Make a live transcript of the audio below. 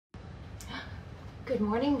Good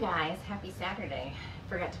morning, guys. Happy Saturday.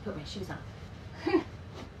 Forgot to put my shoes on.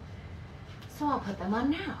 So I'll put them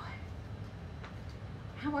on now.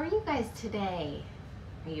 How are you guys today?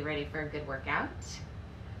 Are you ready for a good workout?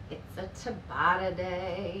 It's a Tabata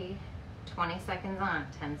day. 20 seconds on,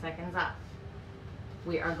 10 seconds off.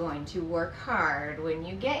 We are going to work hard. When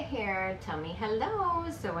you get here, tell me hello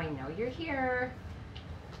so I know you're here.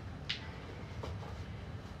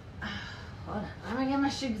 Hold on, I'm gonna get my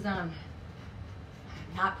shoes on.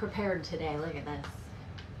 I'm not prepared today, look at this.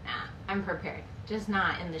 Nah, I'm prepared, just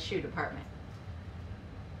not in the shoe department.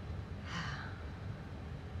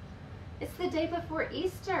 It's the day before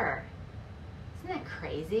Easter. Isn't that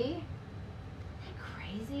crazy? Isn't that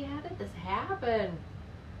crazy? How did this happen?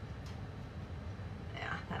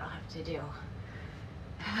 Yeah, that'll have to do.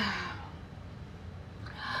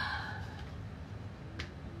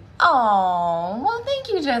 Oh, well, thank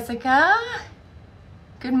you, Jessica.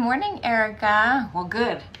 Good morning, Erica. Well,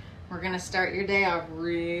 good. We're gonna start your day off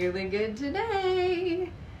really good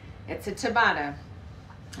today. It's a Tabata.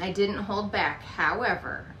 I didn't hold back.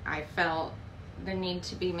 However, I felt the need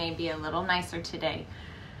to be maybe a little nicer today.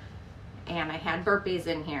 And I had burpees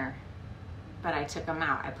in here, but I took them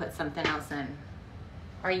out. I put something else in.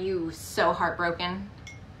 Are you so heartbroken?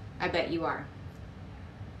 I bet you are.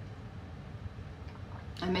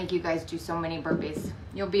 I make you guys do so many burpees.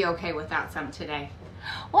 You'll be okay without some today.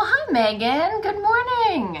 Well, hi, Megan. Good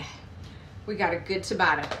morning. We got a good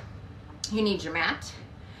Tabata. You need your mat.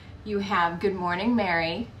 You have Good Morning,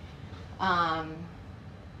 Mary.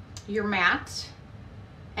 Your mat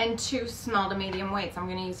and 2 small to medium weights. I'm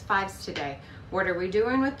gonna use 5s today. What are we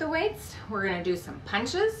doing with the weights? We're gonna do some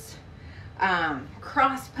punches,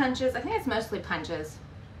 cross punches. I think it's mostly punches.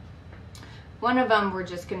 One of them we're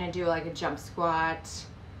just gonna do like a jump squat,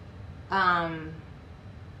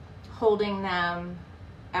 holding them.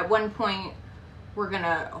 At one point, we're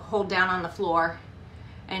gonna hold down on the floor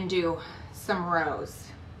and do some rows.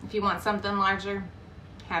 If you want something larger,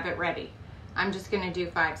 have it ready. I'm just gonna do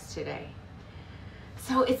 5s today.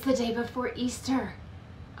 So it's the day before Easter.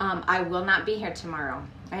 I will not be here tomorrow.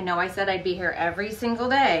 I know I said I'd be here every single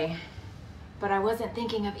day, but I wasn't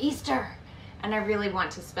thinking of Easter. And I really want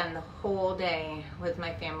to spend the whole day with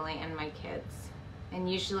my family and my kids. And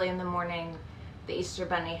usually in the morning, the Easter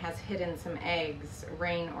Bunny has hidden some eggs,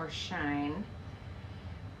 rain or shine.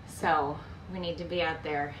 So we need to be out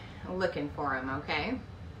there looking for them, okay?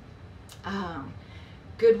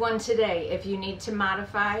 Good one today. If you need to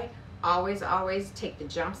modify, always take the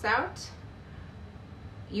jumps out.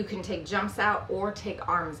 You can take jumps out or take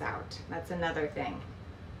arms out. That's another thing.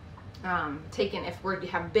 If we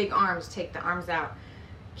have big arms, take the arms out.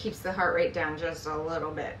 Keeps the heart rate down just a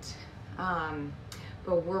little bit.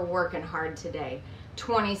 But we're working hard today.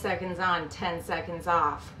 20 seconds on, 10 seconds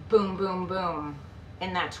off. Boom, boom, boom.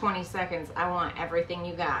 In that 20 seconds, I want everything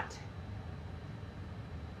you got.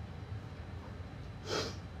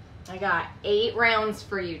 I got 8 rounds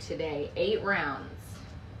for you today. 8 rounds.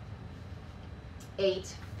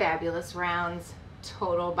 8 fabulous rounds,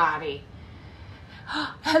 total body.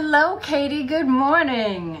 Hello, Katie. Good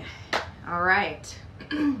morning. All right.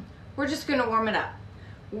 We're just going to warm it up.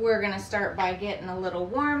 We're going to start by getting a little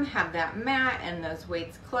warm, have that mat and those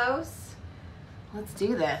weights close. Let's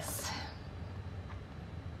do this.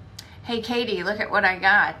 Hey, Katie, look at what I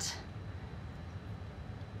got.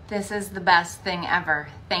 This is the best thing ever.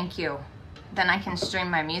 Thank you. Then I can stream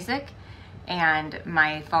my music and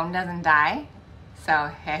my phone doesn't die.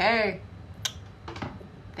 So, hey.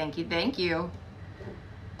 Thank you, thank you.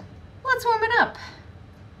 Let's warm it up.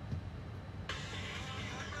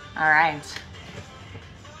 All right.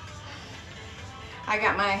 I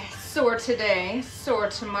got my sore today, sore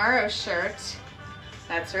tomorrow shirt.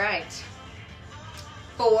 That's right.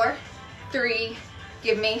 4, 3,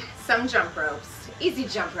 give me some jump ropes. Easy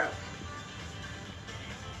jump rope.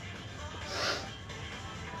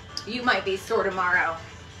 You might be sore tomorrow,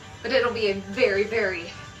 but it'll be a very,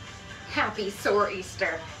 very happy sore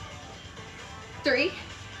Easter. 3,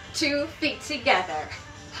 2 feet together.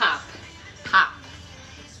 Hop, hop.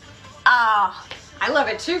 Ah, I love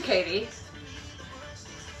it too, Katie.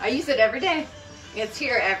 I use it every day. It's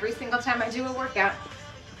here every single time I do a workout.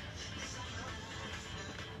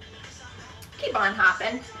 Keep on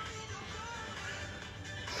hopping.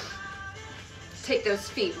 Take those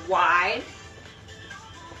feet wide.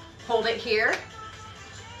 Hold it here.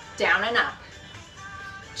 Down and up.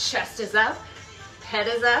 Chest is up. Head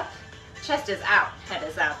is up. Chest is out. Head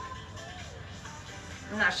is up.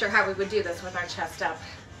 I'm not sure how we would do this with our chest up.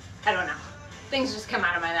 I don't know. Things just come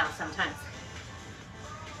out of my mouth sometimes.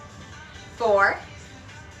 4,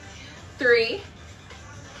 3,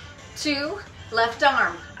 2, Left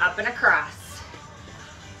arm up and across.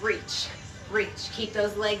 Reach, reach. Keep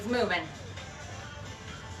those legs moving.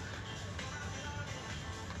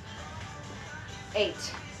 8,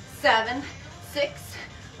 7, 6,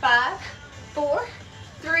 5, 4,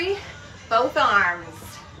 3, both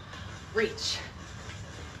arms. Reach.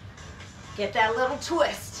 Get that little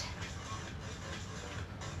twist.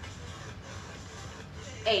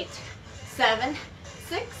 8, 7,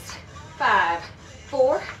 6, 5,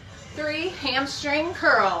 4, 3, hamstring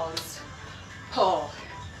curls. Pull.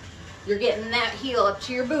 You're getting that heel up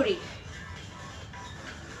to your booty.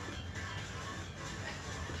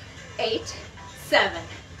 8, 7,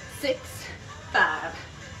 6, 5,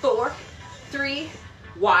 4, 3,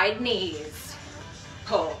 wide knees.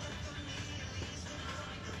 Pull.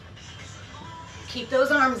 Keep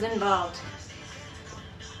those arms involved.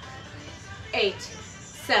 8,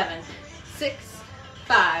 7, 6,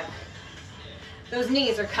 5. Those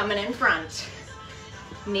knees are coming in front.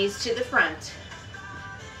 Knees to the front.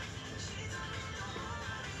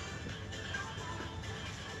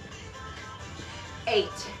 8,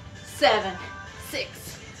 7,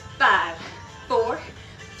 6, 5, 4,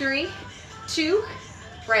 3, 2,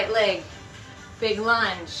 right leg, big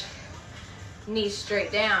lunge, knees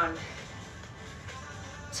straight down.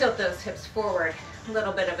 Tilt those hips forward, a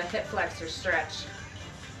little bit of a hip flexor stretch.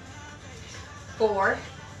 4,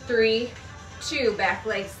 3, 2, back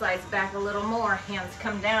leg slides back a little more, hands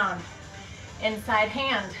come down. Inside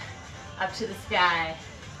hand up to the sky.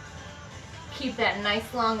 Keep that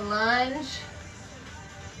nice long lunge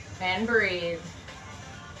and breathe.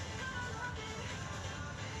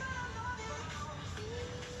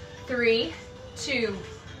 3, 2,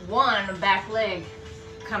 1, back leg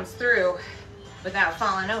comes through without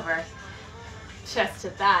falling over. Chest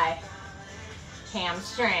to thigh,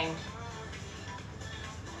 hamstring.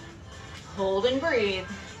 Hold and breathe.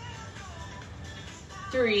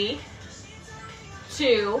 3,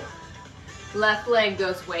 2, left leg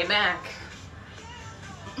goes way back.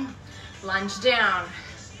 Lunge down,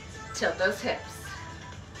 tilt those hips.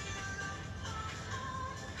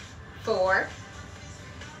 4,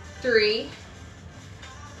 3,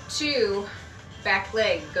 2, back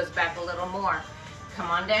leg goes back a little more. Come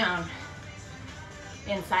on down.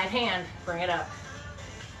 Inside hand, bring it up.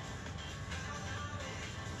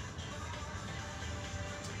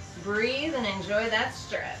 Breathe and enjoy that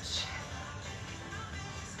stretch.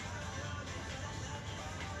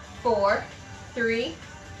 4, 3,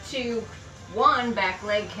 2, 1, back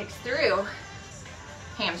leg kicks through.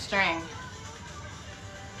 Hamstring.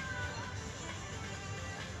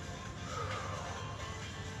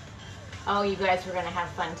 Oh, you guys, we're gonna have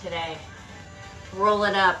fun today. Roll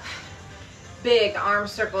it up. Big arm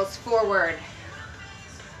circles forward.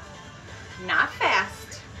 Not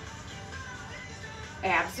fast.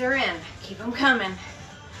 Abs are in. Keep them coming.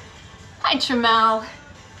 Hi, Tramel.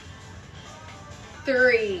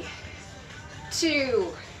 3,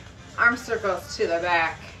 2, arm circles to the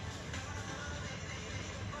back.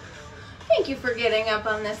 Thank you for getting up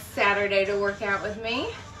on this Saturday to work out with me.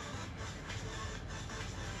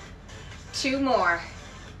 2 more.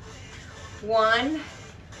 1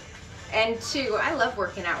 and 2. I love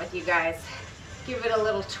working out with you guys. Give it a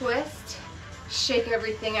little twist. Shake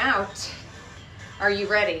everything out. Are you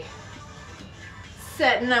ready?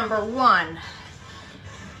 Set number 1.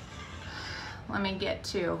 Let me get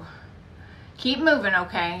to. Keep moving,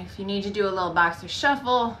 okay? If you need to do a little boxer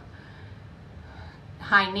shuffle,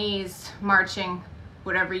 high knees, marching,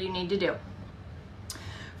 whatever you need to do.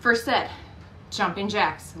 First set, jumping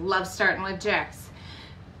jacks. Love starting with jacks.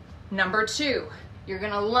 Number 2, you're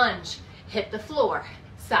gonna lunge, hit the floor,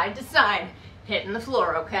 side to side, hitting the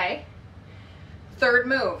floor, okay? Third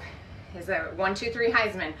move is a 1, 2, 3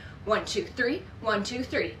 Heisman. 1, 2, 3, 1, 2,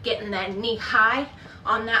 3. Getting that knee high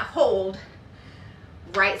on that hold.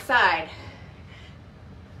 Right side,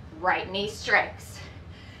 right knee strikes.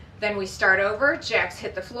 Then we start over, jacks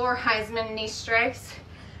hit the floor, Heisman knee strikes.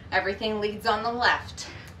 Everything leads on the left.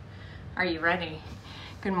 Are you ready?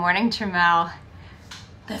 Good morning, Tramel.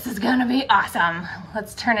 This is gonna be awesome.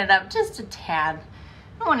 Let's turn it up just a tad.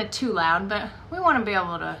 I don't want it too loud, but we wanna be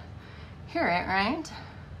able to hear it, right?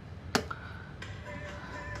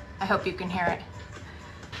 I hope you can hear it.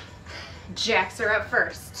 Jacks are up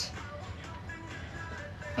first.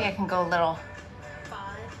 Maybe I can go a little.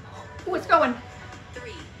 5. Ooh, it's going.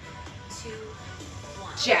 3, 2,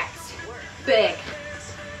 1. Jacks, big.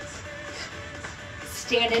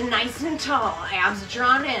 Standing nice and tall, abs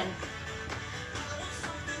drawn in.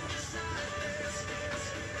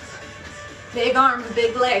 Big arms,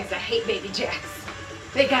 big legs. I hate baby jacks.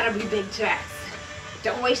 They gotta be big jacks.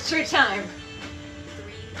 Don't waste your time.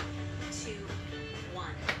 3, 2,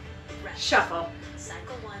 shuffle.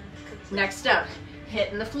 Cycle 1 complete. Next up,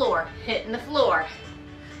 hitting the floor, hitting the floor.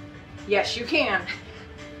 Yes, you can.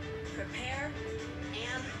 Prepare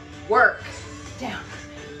and Work. Down.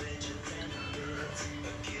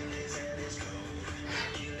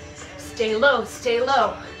 Stay low, stay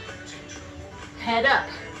low. Head up.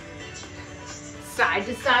 Side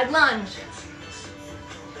to side lunge.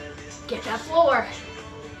 Get that floor.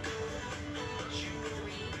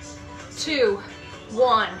 3, 2,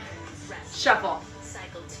 1. rest. Shuffle.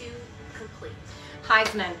 Cycle 2 complete.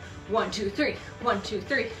 Heisman. 1, 2, 3. 1, 2,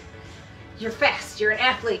 3. You're fast. You're an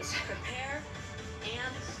athlete. Prepare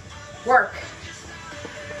and Work.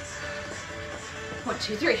 1,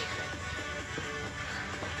 2, 3.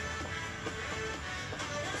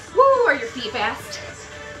 Woo! Are your feet fast?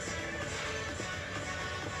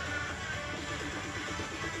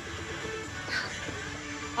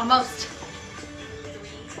 Almost.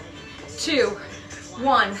 3, 2,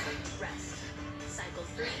 1. rest. Cycle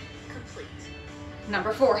 3 complete.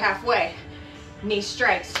 Number 4, halfway. Knee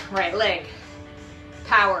strikes, right leg.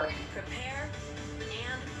 Power. Prepare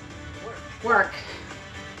and work. Work.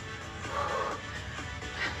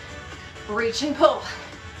 Reach and pull.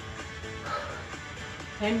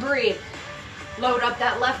 And breathe. Load up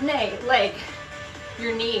that left leg.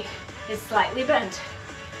 Your knee is slightly bent.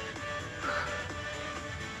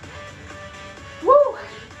 Woo!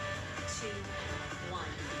 2, 1,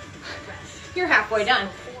 rest. You're halfway done.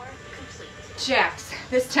 4 complete. Jacks.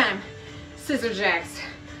 This time, scissor jacks.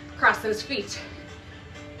 Cross those feet.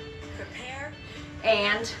 Prepare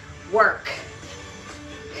And work.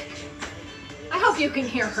 I hope you can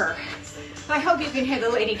hear her. I hope you can hear the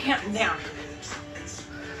lady counting down.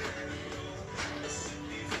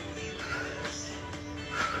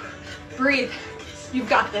 Breathe. You've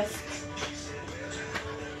got this.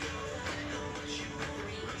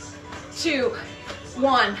 2,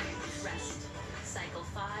 1. rest. Cycle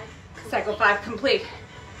 5 complete. Cycle 5 complete.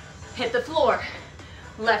 Hit the floor.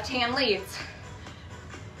 Left hand leads.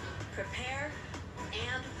 Prepare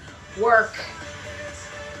and Work.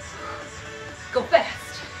 Go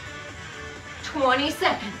fast. 20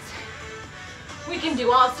 seconds. We can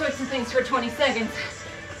do all sorts of things for 20 seconds.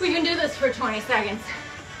 We can do this for 20 seconds.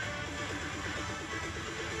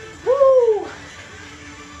 Woo!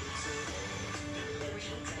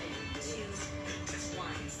 3, 2, 1.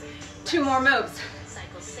 2 more moves.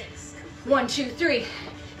 Cycle 6 complete. 1, 2, 3.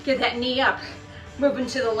 Get that knee up. Moving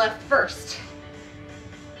to the left first.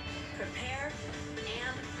 Prepare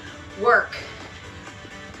and Work.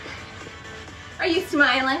 Are you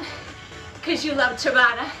smiling? Because you love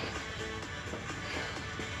Tabata?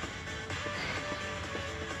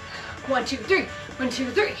 1, 2, 3. 1, 2,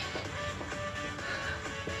 3.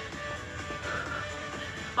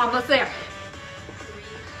 Almost there. 3,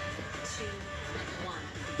 2, 1.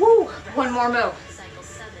 Woo! One more move. Cycle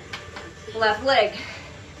 7 complete. Left leg.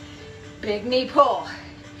 Big knee pull.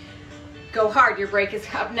 Go hard. Your break is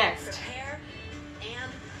up next. Prepare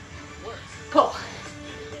and work. Pull.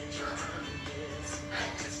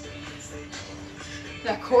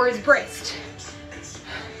 That core is braced.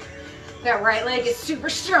 That right leg is super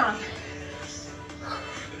strong.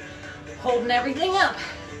 Holding everything up.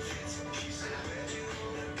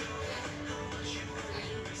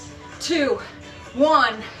 2,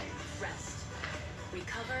 1. Rest.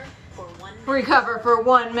 Recover for 1 minute. Recover for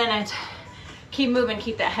 1 minute. Keep moving,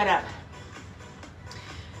 keep that head up.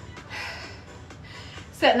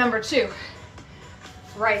 Set number 2.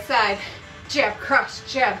 Right side, jab, cross,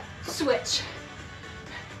 jab, switch.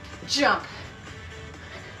 Jump.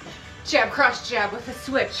 Jab, cross, jab with a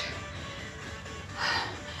switch.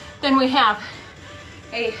 Then we have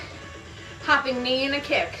a hopping knee and a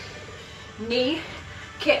kick. Knee,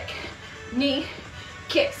 kick, knee,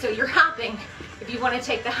 kick. So you're hopping. If you want to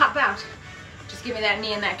take the hop out, just give me that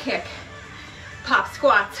knee and that kick. Pop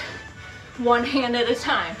squats, one hand at a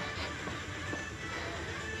time.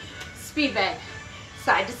 Speed bag,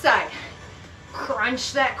 side to side.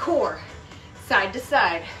 Crunch that core, side to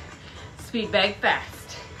side. Speed bag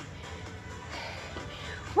fast.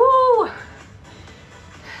 Woo!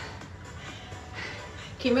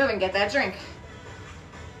 Keep moving, get that drink.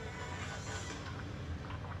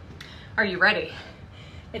 Are you ready?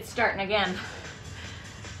 It's starting again.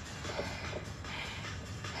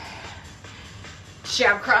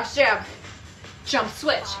 Jab, cross, jab. Jump,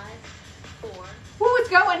 switch. 5, 4, Woo, it's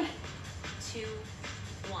going. 2,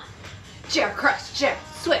 1. Jab, cross, jab,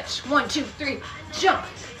 switch. 1, 2, 3, jump.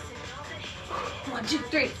 1, 2,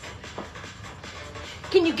 3.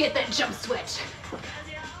 Can you get that jump switch?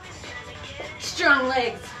 Strong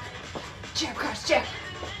legs. Jab, cross, jab.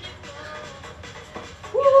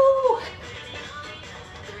 Woo!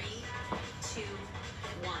 3,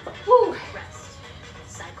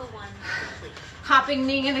 hopping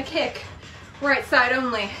knee and a kick. Right side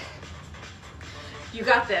only. You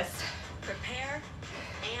got this. Prepare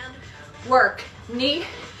and Work. Knee,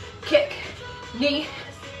 kick, knee,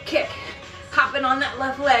 kick. Hopping on that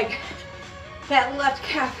left leg. That left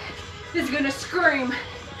calf is gonna scream.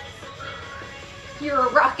 You're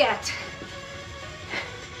a rocket.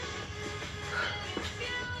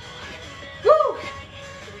 Woo!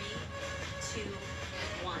 3, 2,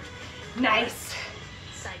 1. Nice.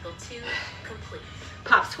 Cycle 2 complete.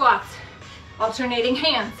 Pop squats. Alternating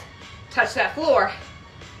hands. Touch that floor.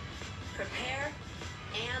 Prepare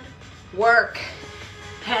and Work.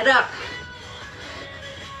 Head up.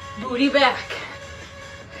 Booty back.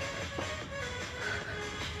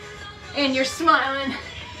 And you're smiling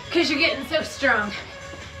because you're getting so strong.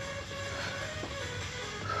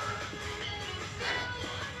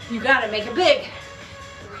 You gotta make it big.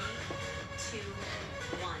 3, 2,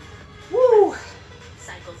 1. Woo!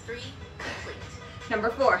 Cycle 3 complete. Number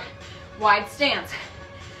 4, wide stance.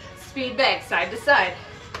 Speed bag, side to side.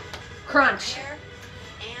 Crunch. Prepare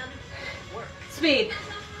and work. Speed.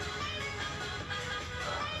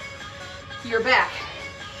 Your back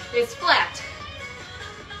is flat.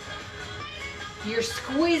 You're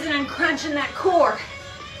squeezing and crunching that core.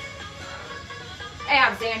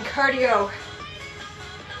 Abs and cardio.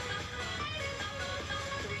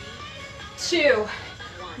 3, 2,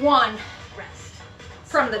 1. rest.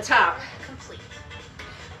 From the top. Complete.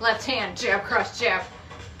 Left hand, jab, cross, jab.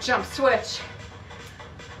 Jump, switch.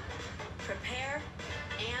 Prepare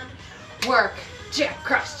and Work. Jab,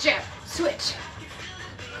 cross, jab, switch.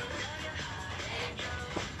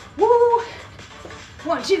 Woo!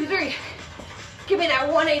 1, 2, 3. Give me that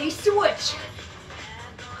 180 switch.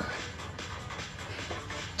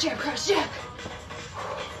 Jab, cross, jab.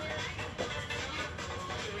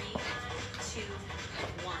 3, 2,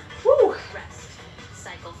 1. Woo! Rest.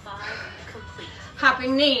 Cycle 5 complete.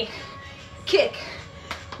 Hopping knee, kick,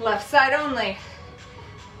 left side only.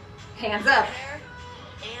 Hands up, Prepare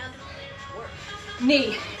and work.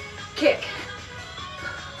 knee, kick.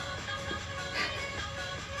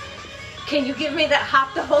 Can you give me that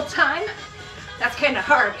hop the whole time? That's kind of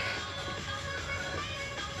hard.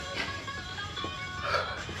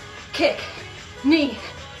 Kick, knee,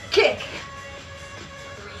 kick.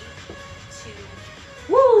 3,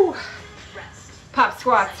 2, Woo! rest. Pop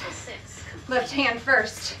squats. Cycle 6 complete. Left hand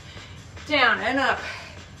first. Down and up.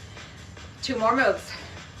 2 more moves.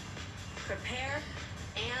 Prepare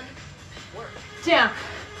and work. Down.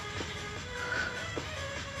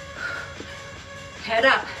 Head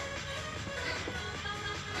up.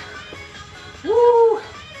 Woo!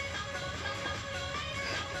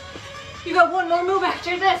 You got 1 more move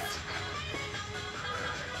after this.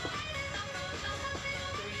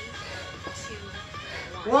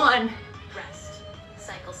 3, 2, 1. Rest.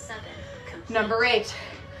 Cycle 7 complete. Number 8.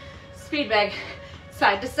 Speed bag.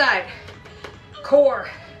 Side to side. Core.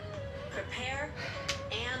 Prepare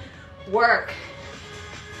and Work.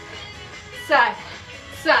 Side.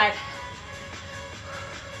 Side.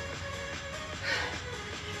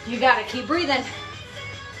 You gotta keep breathing.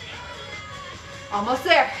 Almost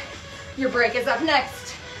there. Your break is up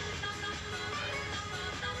next.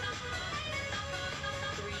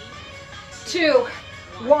 3, 2,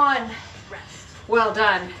 1. rest. Well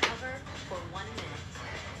done. Recover for 1 minute.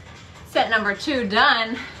 Set number 2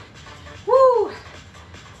 done. Woo!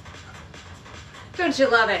 Don't you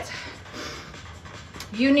love it?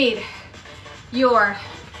 You need your,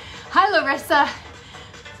 hi Larissa,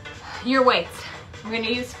 your weights. I'm gonna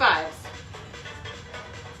use 5s.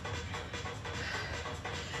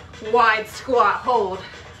 Wide squat, hold.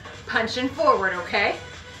 Punching forward, okay?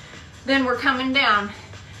 Then we're coming down.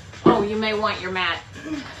 Oh, you may want your mat.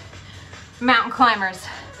 Mountain climbers,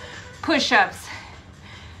 push-ups.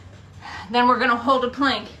 Then we're gonna hold a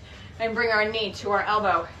plank and bring our knee to our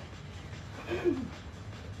elbow.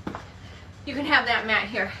 You can have that mat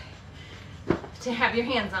here to have your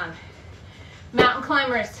hands on. Mountain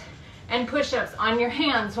climbers and push-ups on your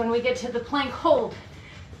hands when we get to the plank hold.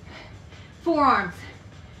 Forearms,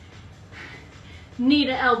 knee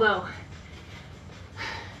to elbow.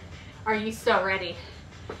 Are you so ready?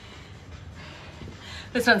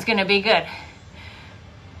 This one's gonna be good.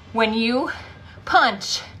 When you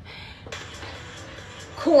punch,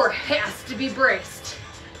 core has to be braced.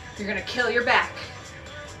 You're gonna kill your back.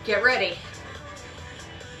 Get ready.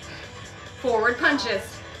 Forward punches.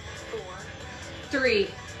 4, 3,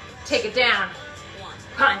 take it down. 1.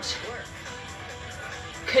 Punch. Work.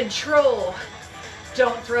 Control.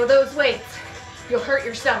 Don't throw those weights. You'll hurt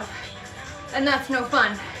yourself. And that's no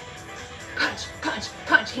fun. Punch, punch,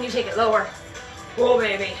 punch. Can you take it lower? Whoa,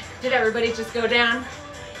 baby. Did everybody just go down?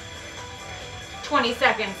 20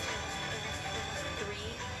 seconds.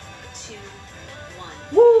 3, 2,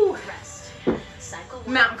 1. Woo! Rest. Cycle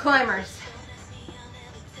 1. Mountain climbers.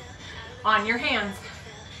 On your hands.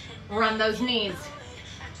 Run those knees.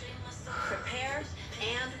 Prepare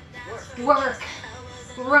and work. Work.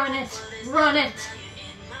 Run it. Run it.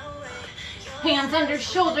 Hands under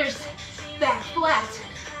shoulders. Back flat.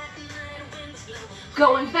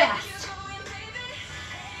 Going fast.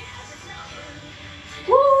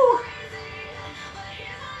 Woo!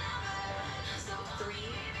 3,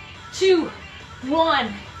 2,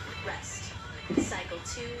 1. rest. Cycle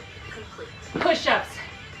 2 complete. Push-ups.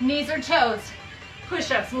 Knees or toes.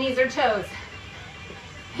 Push-ups. Knees or toes.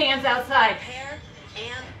 Hands outside. Prepare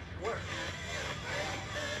and work.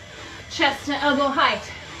 Chest to elbow height.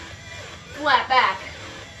 Flat back.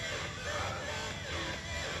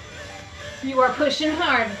 You are pushing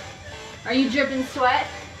hard. Are you dripping sweat?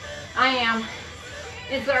 I am.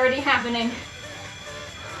 It's already happening.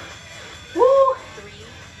 Woo! 3,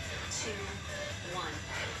 2, 1.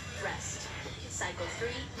 Rest. Cycle 3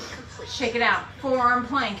 complete. Shake it out. Forearm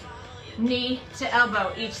plank. Knee to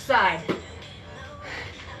elbow each side.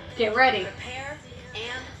 Get ready. Prepare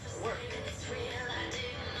and work.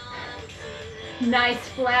 Nice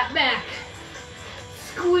flat back.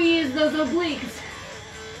 Squeeze those obliques.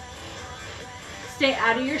 Stay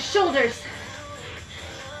out of your shoulders.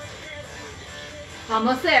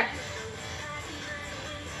 Almost there.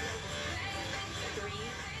 3,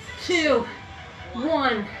 2,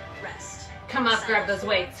 1. rest. Come up, grab Cycle those 4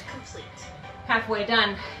 weights. complete. Halfway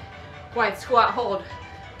done. Wide squat hold.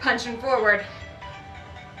 Punching forward.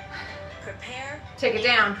 Prepare. Take it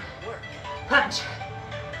down. Work. Punch.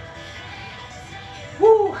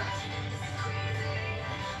 Woo!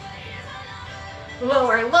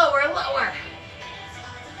 Lower, lower, lower.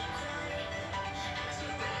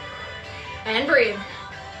 And breathe.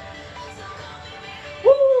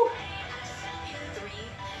 Woo! 3,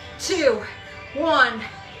 2, 1.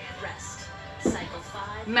 rest. Cycle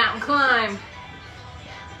 5. Mountain climb.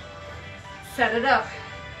 Set it up.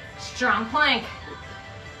 Strong plank.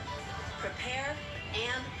 Prepare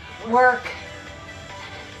and work. Work.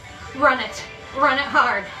 Run it. Run it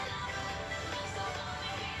hard.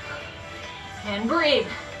 And breathe.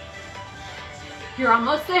 You're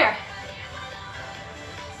almost there.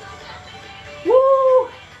 Woo!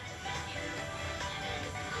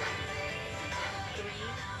 3,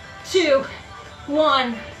 2,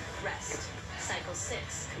 1. rest. Cycle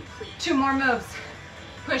 6 complete. 2 more moves.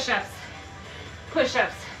 Push-ups.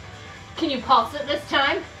 Push-ups. Can you pulse it this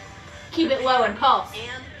time? Keep it low and pulse.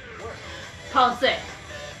 And work. Pulse it.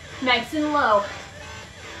 Nice and low.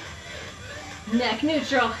 Neck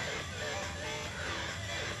neutral.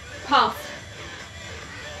 Pulse.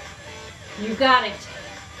 You got it.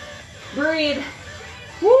 Breathe.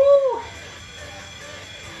 Woo!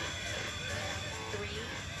 3,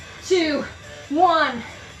 2, 1.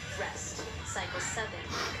 rest. Cycle 7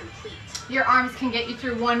 complete. Your arms can get you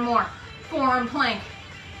through one more. Forearm plank.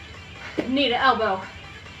 Knee to elbow.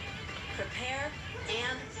 Prepare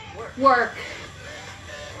and work. Work.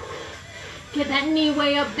 Get that knee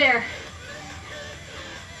way up there.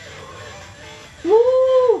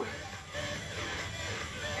 Woo!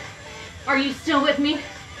 Are you still with me?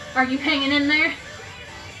 Are you hanging in there?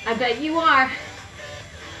 I bet you are.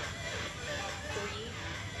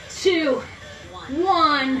 3, 2, 1.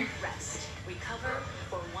 1. Rest. Recover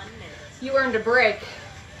for 1 minute. You earned a break.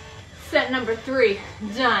 Set number 3,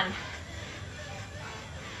 done.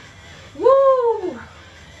 Woo!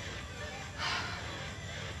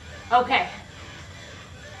 Okay.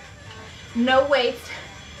 No weights,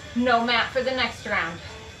 no mat for the next round.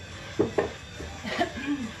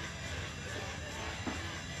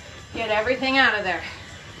 Get everything out of there.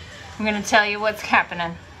 I'm gonna tell you what's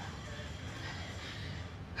happening.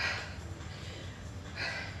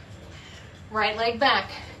 Right leg back,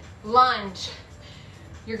 lunge.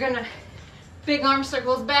 You're gonna big arm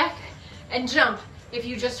circles back and jump. If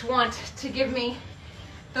you just want to give me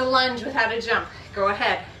the lunge without a jump, go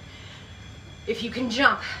ahead. If you can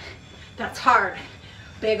jump, that's hard.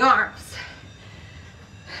 Big arms.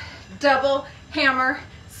 Double hammer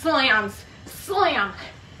slams. Slam,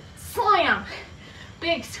 slam.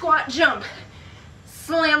 Big squat jump.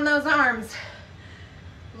 Slam those arms.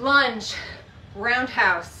 Lunge,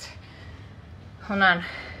 roundhouse. Hold on.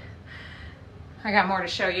 I got more to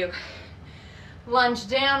show you. Lunge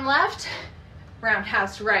down left,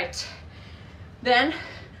 roundhouse right. Then,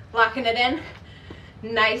 locking it in,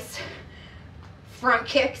 nice front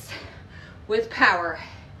kicks with power.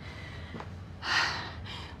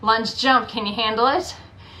 Lunge jump, can you handle it?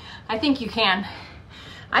 I think you can.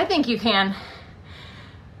 I think you can.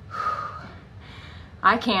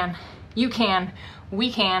 I can, you can,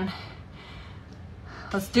 we can.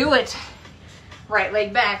 Let's do it. Right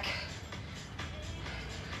leg back.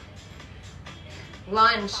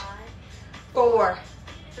 Lunge. 5, 4.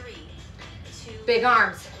 3, 2, Big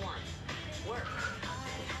arms. 1. Work.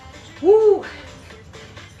 Woo!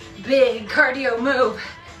 Big cardio move.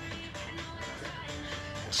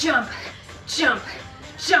 Jump, jump,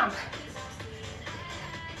 jump.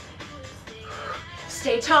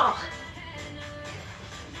 Stay tall.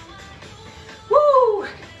 Woo!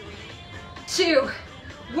 2,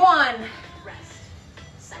 1. Rest.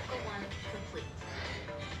 Cycle 1 complete.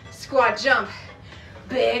 Squat jump.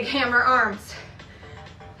 Big hammer arms.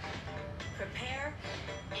 Prepare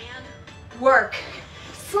and Work.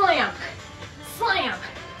 Slam, slam.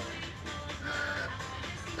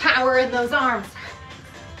 Power in those arms.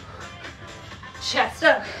 Chest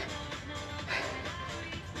up.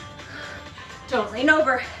 Don't lean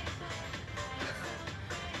over.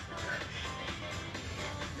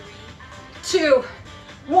 2,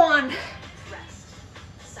 1. rest.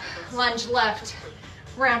 Cycle 2 Lunge left. complete.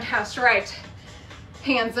 Roundhouse right.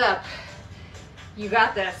 Hands up. You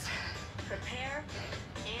got this. Prepare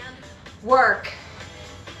and Work.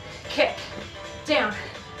 Kick. Down.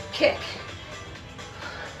 Kick.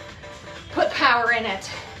 Put power in it.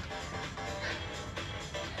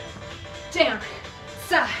 Down.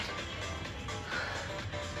 Side.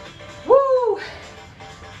 Woo! 3,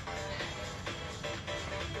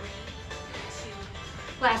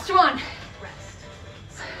 2, Last one. rest.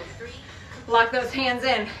 Cycle 3 complete. Lock those hands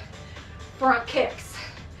in. Front kicks.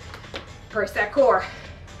 Press that core.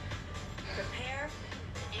 Prepare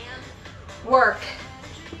and Work.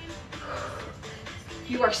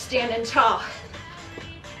 You are standing tall.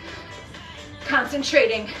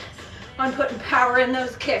 Concentrating on putting power in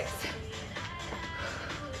those kicks.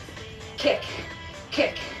 Kick,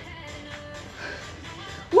 kick.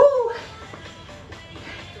 Woo!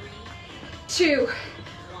 2,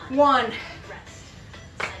 1. rest.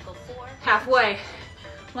 Cycle 4 Halfway.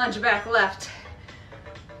 Lunge back left.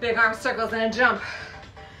 Big arm circles and a jump.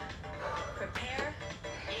 prepare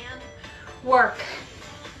and Work.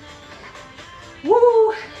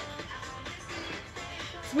 Woo!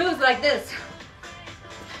 It's moves like this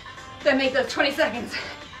that make those 20 seconds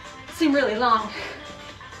seem really long.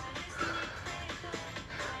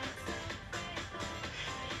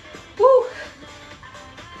 Woo!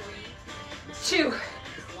 3, 2,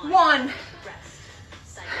 1. rest.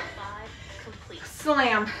 Cycle 5 complete.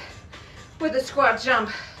 Slam with a squat jump.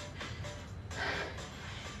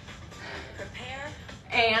 Prepare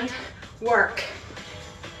And work.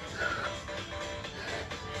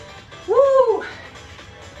 Woo!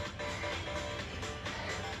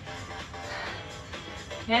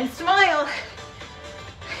 And smile.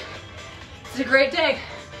 It's a great day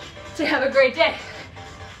to have a great day.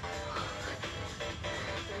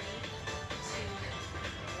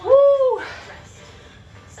 3, 2, 1. Woo! Rest.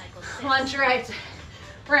 Cycle 6 Lunge right,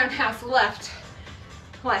 roundhouse left.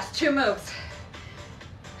 Last 2 moves.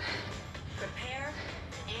 prepare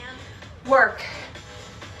and Work.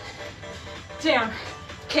 Down,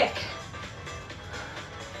 kick.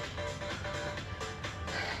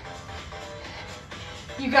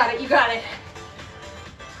 You got it, you got it.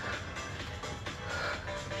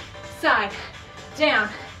 Side, down.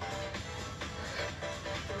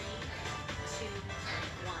 3, 2,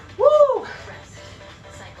 1. Woo! Rest.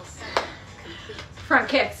 Cycle 7 complete. Front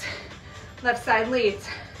kicks. Left side leads.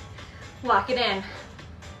 Lock it in.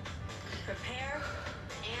 Prepare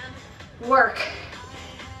and Work.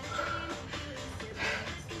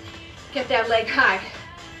 Get that leg high.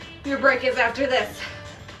 Your break is after this.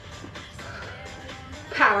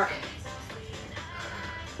 Power.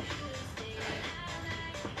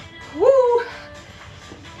 Woo!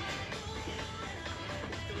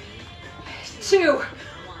 2,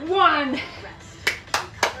 1. rest.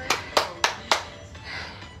 Recover for 1 minute.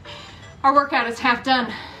 Our workout is half done.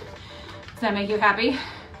 Does that make you happy?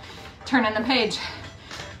 Turn in the page.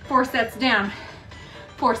 4 sets down,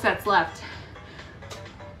 4 sets left.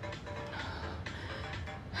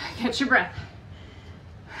 Catch your breath.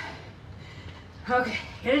 Okay,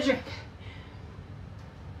 get a drink.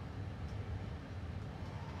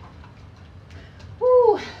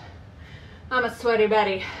 Woo! I'm a sweaty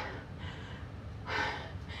Betty.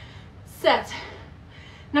 Set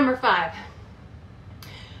number 5.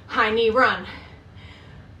 High knee run.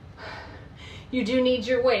 You do need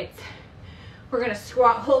your weights. We're gonna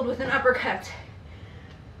squat hold with an uppercut.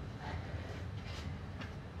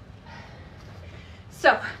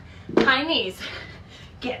 So, high knees,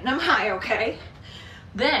 getting them high, okay?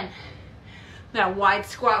 Then, that wide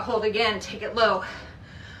squat hold again, take it low.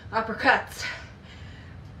 Uppercuts,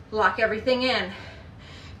 Lock everything in.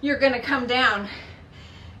 You're gonna come down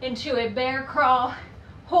into a bear crawl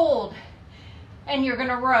hold, and you're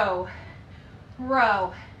gonna row,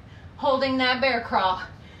 row, holding that bear crawl.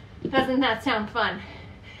 Doesn't that sound fun?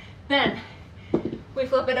 Then we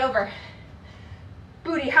flip it over.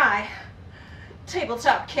 Booty high,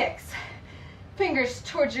 tabletop kicks. Fingers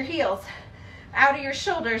towards your heels, out of your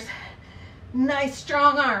shoulders. Nice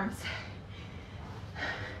strong arms.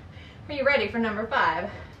 Are you ready for number 5?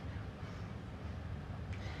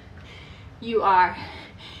 You are.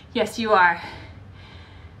 Yes, you are.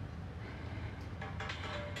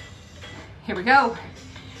 Here we go.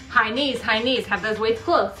 High knees, high knees. Have those weights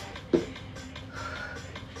close. 5,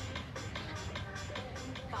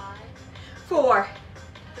 4.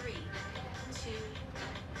 3, 2,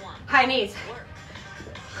 1. High knees. Work.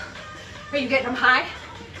 Are you getting them high?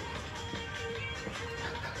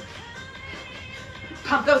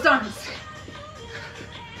 Pump those arms.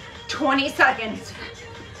 20 seconds.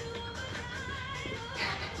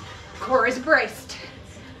 Core is braced.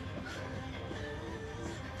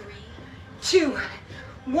 3, 2,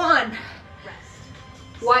 1. rest.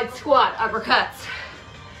 Wide squat, uppercuts.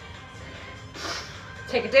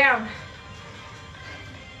 Take it down.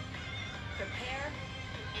 Prepare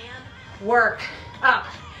and Work. Up.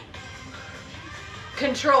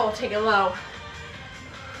 Control, take it low.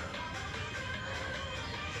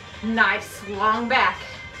 Nice, long back.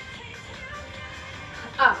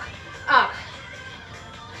 Up, up.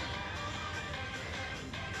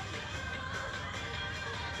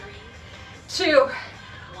 3, 2,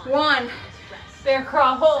 1. rest. Bear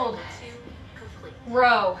crawl hold. 2, complete.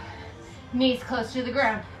 Row. Knees close to the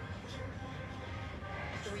ground.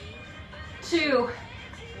 3, 2,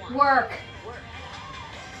 1. work. Work.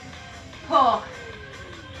 Pull,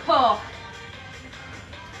 pull.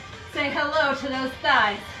 Say hello to those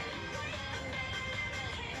thighs.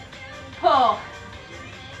 Pull.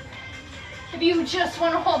 If you just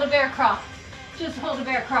want to hold a bear crawl, just hold a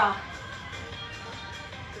bear crawl.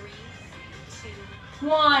 3, 2,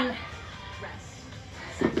 1. rest.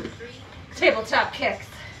 Second 3, Tabletop kicks.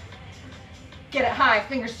 Get it high,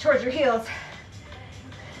 fingers towards your heels.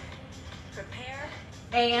 prepare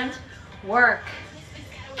And work.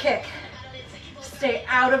 Kick. Stay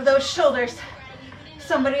out of those shoulders.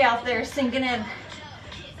 Somebody out there sinking in.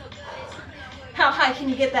 How high can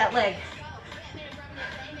you get that leg?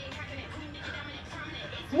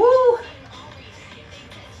 Woo!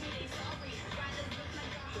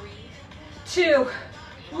 3, 2,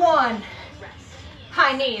 1. rest.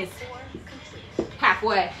 High knees. 4, complete.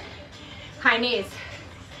 Halfway. High knees.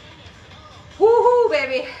 Woohoo,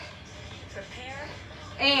 baby. Prepare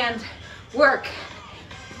And work.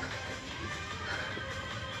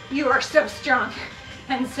 You are so strong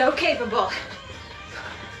and so capable.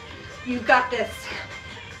 You've got this.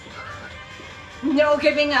 No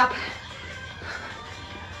giving up.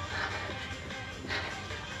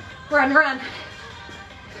 Run, run.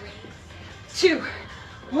 3, 2,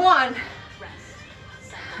 1. rest.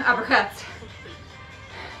 Second Uppercuts. complete.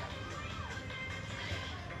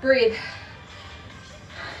 Breathe.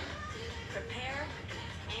 Prepare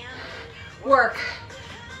and Work.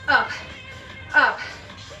 Up. Up.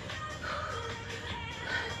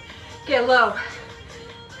 Get low.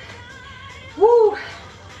 Woo.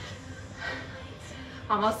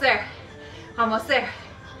 Almost there. Almost there.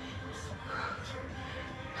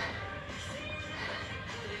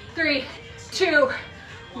 3, 2,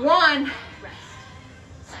 1.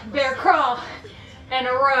 rest. Bear crawl and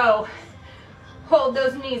a row. Hold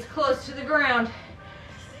those knees close to the ground.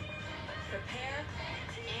 Prepare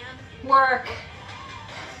and Work.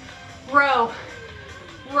 Row.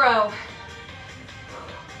 Row.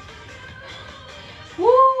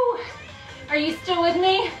 Woo! Are you still with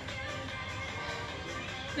me?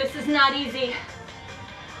 This is not easy.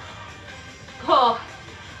 Pull.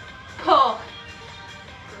 Pull.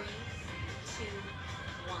 3, 2,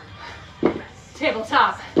 1. Rest.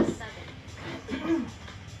 Tabletop. 7.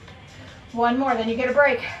 One more, then you get a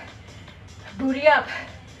break. Booty up.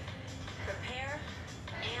 Prepare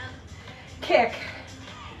and Kick.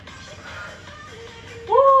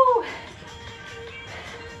 Woo!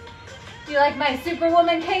 Do you like my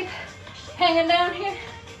Superwoman cape hanging down here?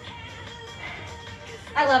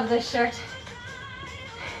 I love this shirt.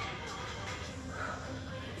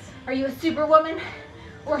 Are you a Superwoman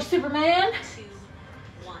or Superman? 2,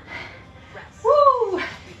 1. Rest. Woo!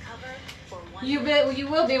 Recover for 1. You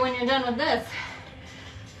will be when you're done with this.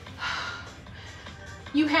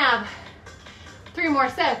 You have 3 more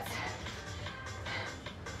sets.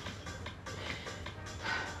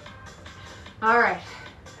 All right.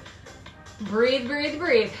 Breathe, breathe,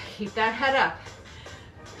 breathe. Keep that head up.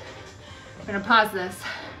 gonna pause this.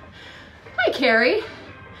 Hi, Carrie.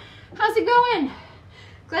 How's it going?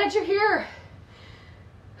 Glad you're here.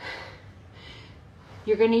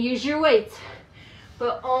 You're gonna use your weights,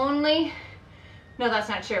 but only, no, that's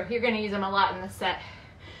not true. You're gonna use them a lot in this set.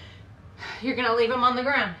 You're gonna leave them on the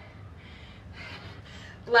ground.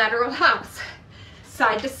 Lateral hops,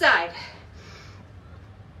 side to side.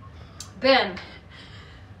 Then,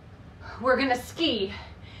 we're gonna ski,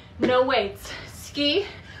 no weights. Ski,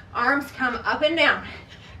 arms come up and down,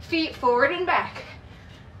 feet forward and back.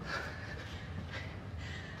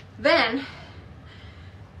 Then,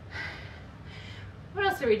 what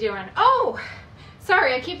else are we doing? Oh,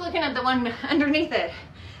 sorry, I keep looking at the one underneath it.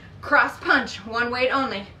 Cross punch, one weight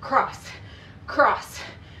only. Cross, cross,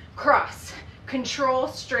 cross. Control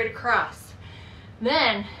straight across.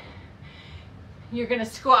 Then, you're gonna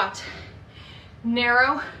squat.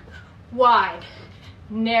 Narrow, wide.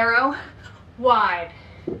 Narrow, wide.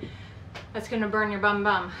 That's gonna burn your bum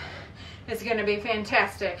bum. It's gonna be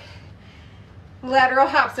fantastic. Lateral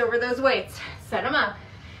hops over those weights. Set them up.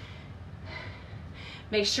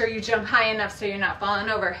 Make sure you jump high enough so you're not falling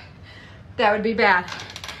over. That would be bad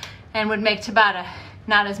and would make Tabata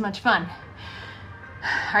not as much fun.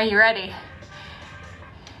 Are you ready?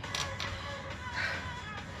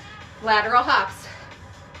 Lateral hops.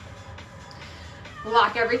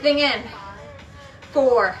 Lock everything in.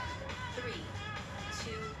 4, 3,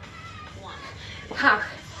 2, 1. hop,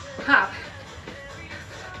 hop.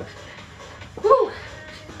 Woo!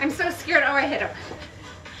 I'm so scared. Oh, I hit him.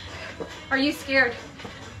 Are you scared?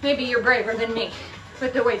 Maybe you're braver than me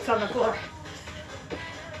with the weights on the floor.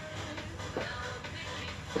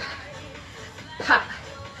 Hop,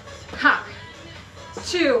 hop.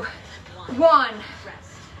 2, 1.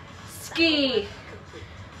 Ski.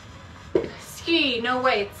 Ski, no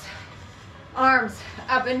weights. Arms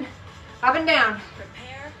up and down.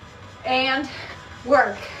 Prepare And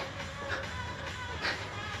work.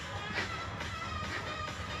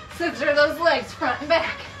 Scissor those legs front and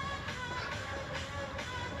back.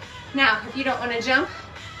 Now, if you don't want to jump,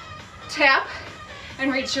 tap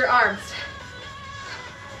and reach your arms.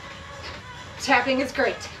 Tapping is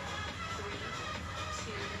great.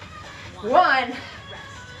 3, 2, 1. Rest.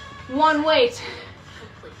 One weight.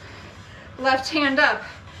 Complete. Left hand up.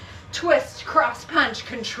 Twist, cross punch,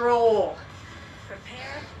 control.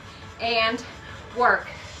 Prepare. And work.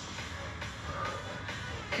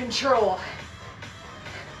 Control.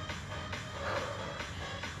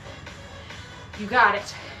 You got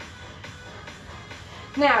it.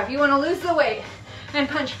 Now, if you want to lose the weight and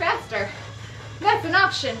punch faster, that's an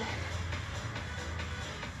option.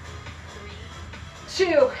 3,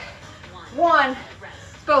 2, 1,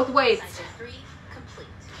 Rest. both weights. Cycle 3 complete.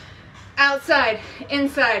 Outside,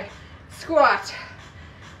 inside, squat.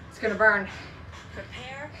 It's gonna burn.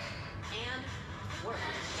 Prepare and work.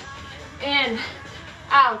 In,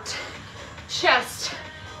 out, chest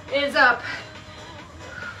is up.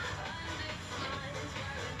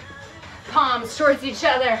 Palms towards each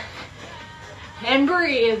other. And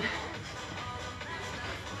breathe.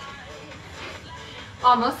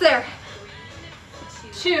 Almost there. 3,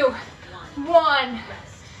 2, 1. Rest.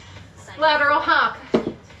 Cycle Lateral hop.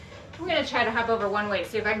 I'm gonna try to hop over one weight,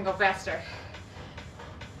 see if I can go faster.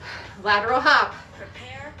 Lateral hop.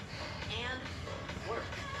 Prepare and work.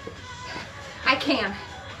 I can.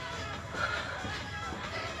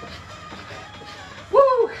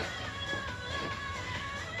 Woo!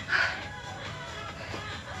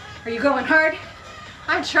 Are you going hard?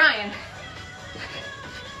 I'm trying. 3,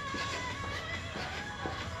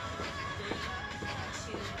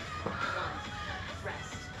 2, 1.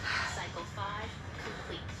 Rest. Cycle 5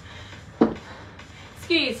 complete.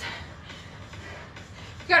 Skis.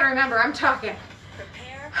 You gotta remember, I'm talking,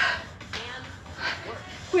 Prepare and work.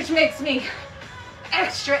 which makes me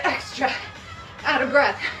extra out of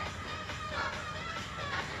breath.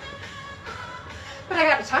 But I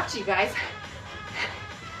gotta talk to you guys.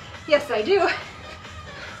 Yes, I do.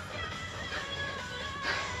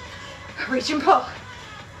 Reach and pull. 3,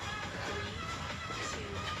 2,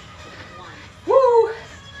 1. Woo!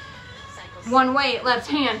 Cycle One weight, left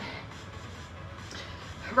hand.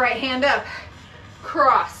 Right hand up.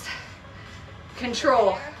 Cross.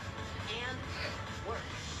 Control. Prepare and work.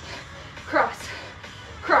 Cross.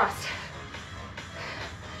 Cross.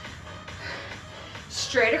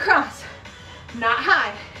 Straight across. Not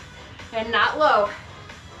high and not low.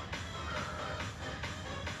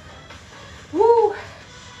 Woo! 3,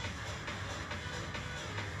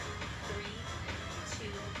 2,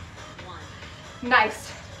 1.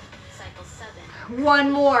 Nice. Cycle 7.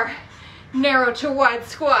 One more. Narrow to wide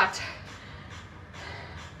squat.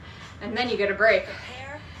 And then you get a break.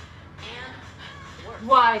 Prepare and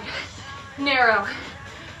Wide, narrow,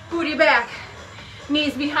 booty back,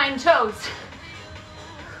 knees behind toes.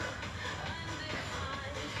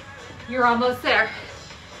 You're almost there.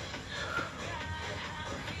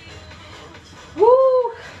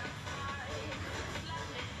 Woo!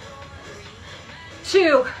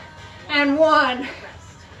 2 and 1.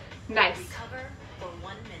 Nice. Recover for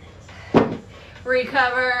 1 minute.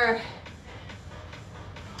 Recover.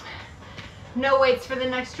 No weights for the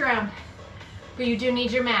next round, but you do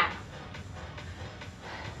need your mat.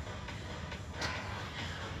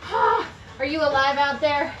 Are you alive out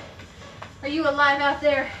there? Are you alive out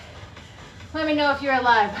there? Let me know if you're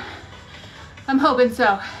alive. I'm hoping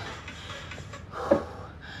so.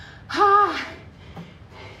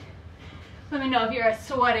 Let me know if you're a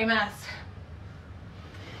sweaty mess.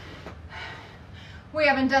 We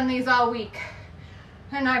haven't done these all week,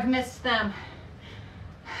 and I've missed them.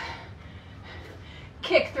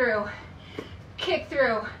 Kick through, kick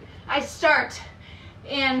through. I start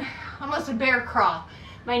in almost a bear crawl.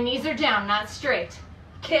 My knees are down, not straight.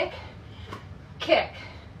 Kick, kick.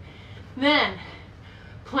 Then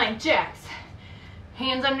plank jacks.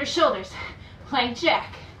 Hands under shoulders, plank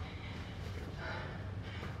jack.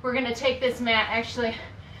 We're gonna take this mat, actually,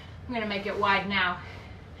 I'm gonna make it wide now.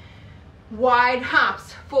 Wide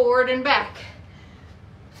hops, forward and back.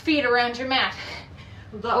 Feet around your mat.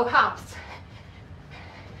 Low hops,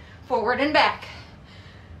 forward and back.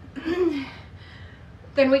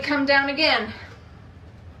 Then we come down again.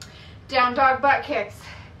 Down dog butt kicks.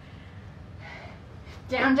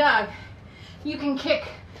 Down dog. You can kick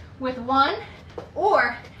with one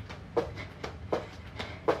or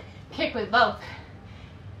kick with both.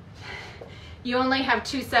 You only have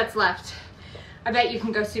 2 sets left. I bet you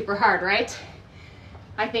can go super hard, right?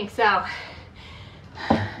 I think so.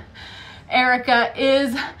 Erica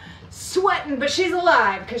is sweating, but she's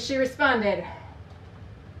alive because she responded.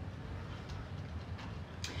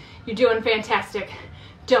 You're doing fantastic.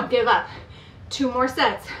 Don't give up. 2 more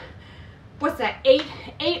sets. What's that,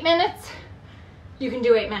 8 minutes? You can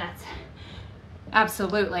do 8 minutes.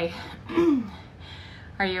 Absolutely.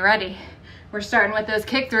 Are you ready? We're starting with those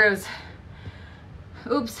kick throughs.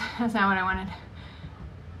 Oops, that's not what I wanted.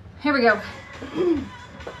 Here we go.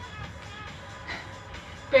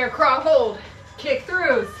 Bear crawl hold. Kick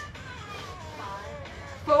throughs.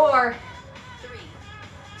 4, 3,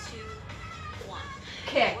 2, 1.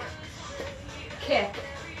 kick, kick.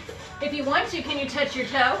 If you want to, can you touch your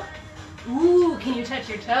toe? Ooh, can you touch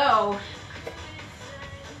your toe?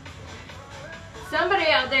 Somebody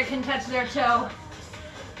out there can touch their toe.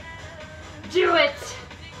 Do it.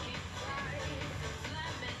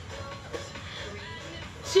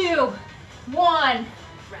 2, 1.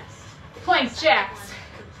 Rest. Plank jacks.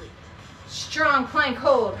 Complete. Strong plank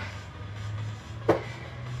hold.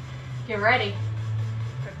 Get ready.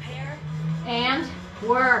 Prepare. And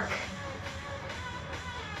work.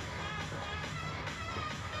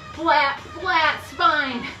 Flat, flat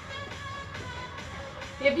spine.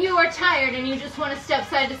 If you are tired and you just want to step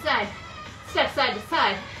side to side, step side to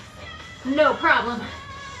side. No problem.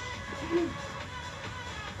 3, 2,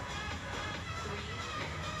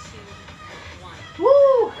 1.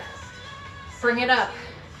 Woo! Rest. Bring it up.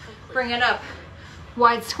 Complete. Bring it up.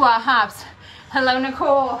 Wide squat hops. Hello,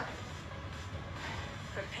 Nicole.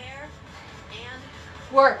 Prepare and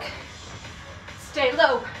Work. Stay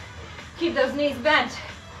low. Keep those knees bent.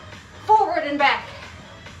 Forward and back.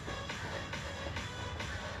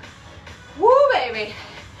 Woo, baby.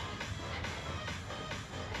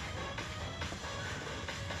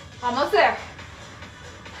 Almost there.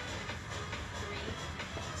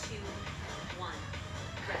 3, 2, 1.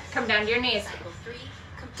 Rest. Come down to your knees. Cycle 3.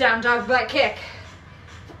 Complete. Down dog butt kick.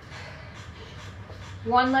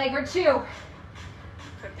 1 leg or 2.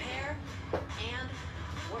 Prepare and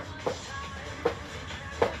work.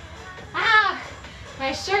 Ah,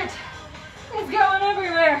 my shirt is going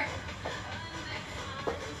everywhere.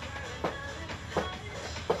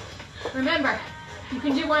 Remember, you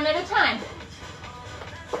can do 1 at a time. 3,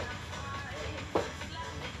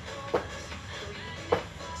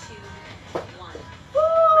 2, 1.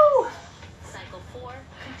 Woo! Cycle 4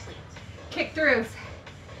 complete. Kick throughs.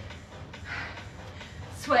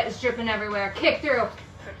 Sweat is dripping everywhere. Kick through.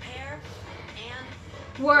 Prepare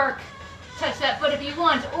and Work. Touch that foot if you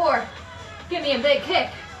want, or give me a big kick.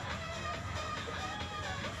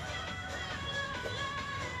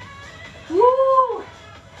 Woo!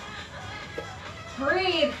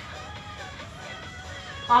 Breathe.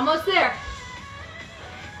 Almost there.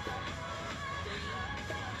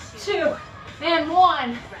 3, 2, 2 and 1.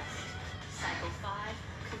 rest. Cycle 5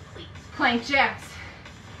 complete. Plank jacks.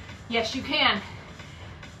 Yes, you can.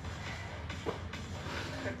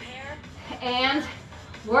 and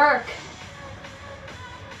work.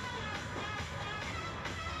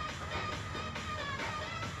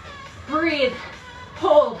 Breathe,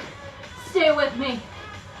 hold, stay with me.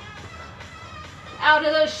 Out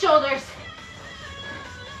of those shoulders.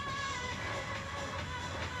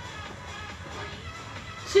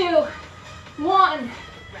 2, 1.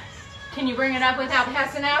 Can you bring it up without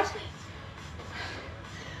passing out?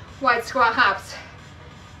 Wide squat hops.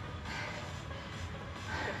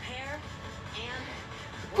 Prepare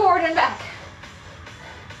and Forward and back.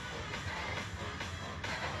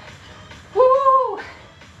 Woo!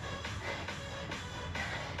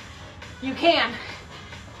 You can.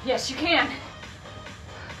 Yes, you can.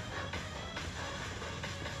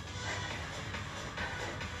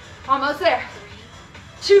 Almost there.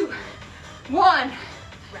 2, 1.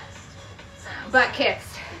 rest. Butt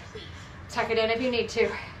kicks. Tuck it in if you need to.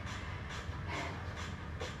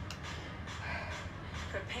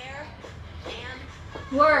 Prepare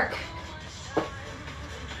and Work.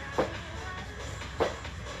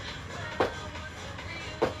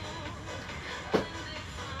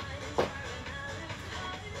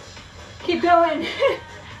 Keep going.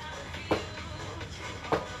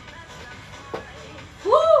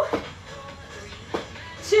 Woo!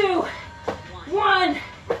 2, 1.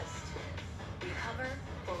 recover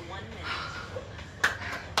for 1 minute.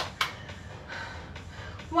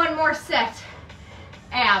 One more set.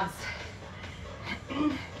 Abs.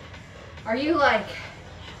 Are you like,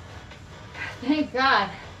 thank God.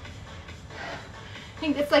 I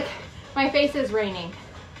think it's like my face is raining.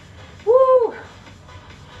 Woo!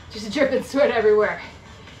 Just dripping sweat everywhere.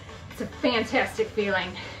 It's a fantastic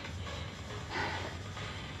feeling.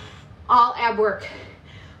 All ab work.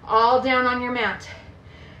 All down on your mat.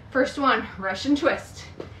 First one, Russian twist.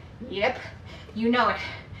 Yep, you know it.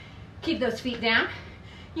 Keep those feet down.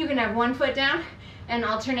 You can have one foot down and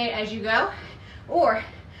alternate as you go, or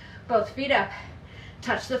both feet up,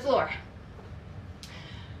 touch the floor.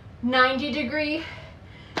 90-degree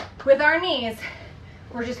with our knees.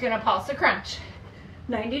 We're just gonna pulse a crunch.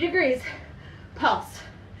 90 degrees, pulse.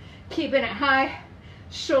 Keeping it high,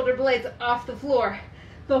 shoulder blades off the floor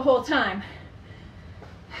the whole time.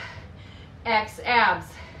 X abs.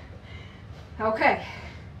 Okay.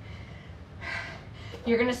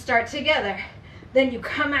 You're gonna start together. Then you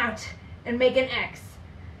come out and make an X.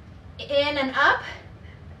 In and up,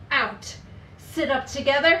 out. Sit up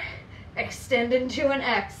together, extend into an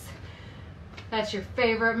X. That's your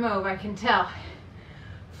favorite move, I can tell.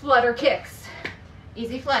 Flutter kicks.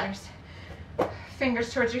 Easy flutters.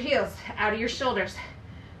 Fingers towards your heels, out of your shoulders.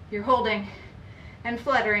 You're holding and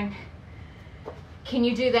fluttering. Can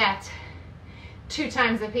you do that 2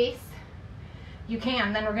 times a piece? You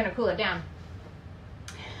can, then we're gonna cool it down.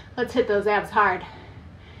 Let's hit those abs hard.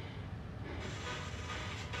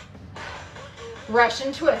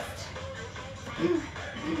 Russian twist.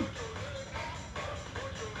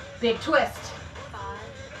 Big twist. 5,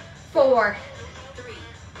 4, 3,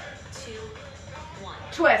 2, 1.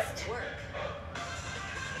 twist. Work.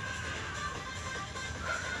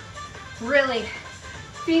 Really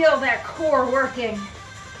feel that core working.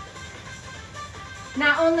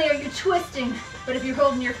 Not only are you twisting, but if you're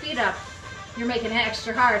holding your feet up, you're making it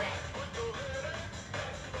extra hard.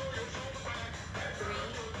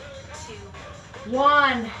 3, 2,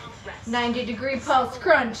 1, rest. 90-degree pulse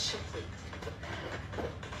crunch. Complete.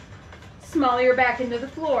 Small your back into the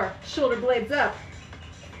floor, shoulder blades up,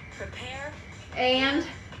 Prepare and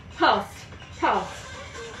pulse, pulse.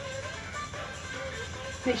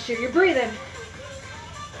 Make sure you're breathing.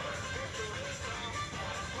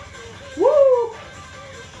 Woo!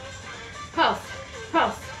 Pulse,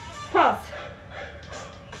 pulse, pulse.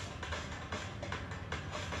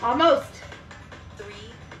 Almost. 3,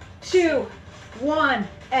 2, 1,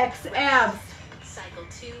 X abs. cycle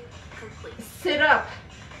 2 complete. Sit up,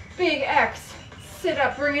 big X. Sit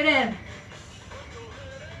up, bring it in,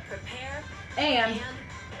 Prepare and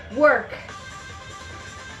and work.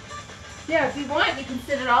 Yeah, if you want, you can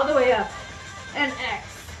sit it all the way up and X.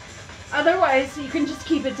 Otherwise, you can just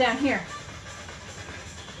keep it down here.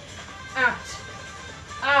 Out,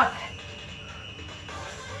 up.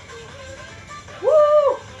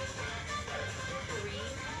 Woo!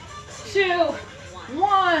 3, 2,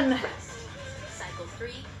 1. rest. Cycle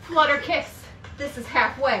 3 Flutter kicks. This is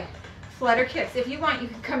halfway. Flutter kicks. If you want, you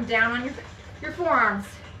can come down on your forearms.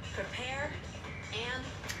 prepare and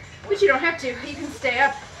But you don't have to. You can stay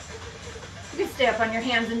up. You can stay up on your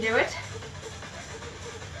hands and do it.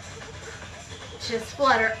 Just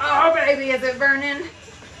flutter. Oh, baby, is it burning?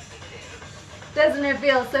 Doesn't it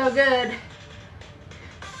feel so good?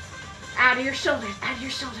 Out of your shoulders, out of your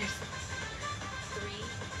shoulders. 3,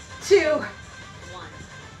 2, 1.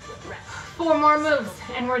 Rest. 4 more moves,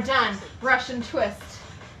 and we're done. Russian twist.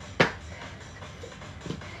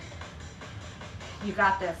 You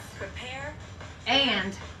got this. Prepare.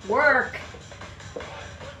 And work.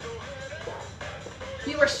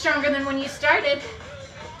 You are stronger than when you started.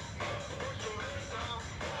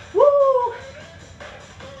 Woo!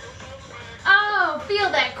 Oh, feel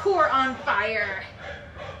that core on fire.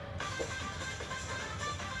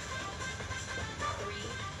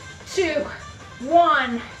 3, 2,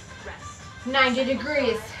 1. rest. 90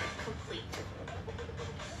 degrees. Complete.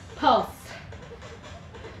 Pulse.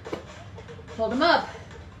 Hold them up.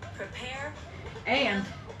 Prepare. And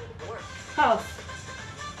Work. pulse.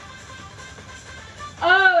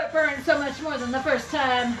 Oh, it burns so much more than the first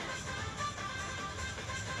time.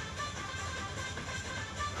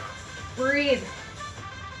 Breathe.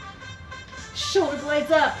 Shoulder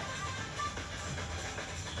blades up.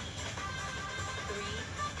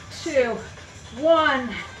 3, 2, 1.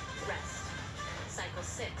 rest. Cycle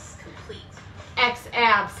 6 complete. X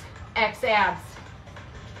abs. X abs.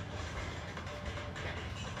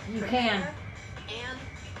 You can. Prepare and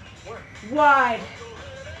work. Wide.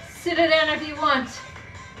 Sit it in if you want.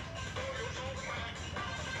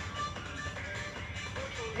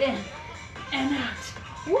 In and out.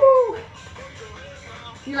 Woo!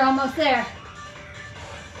 You're almost there.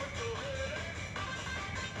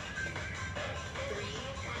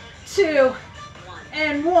 3, 2 1.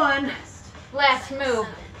 and 1. Rest. Last Cycle move.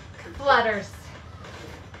 7 complete. Flutters.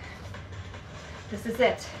 This is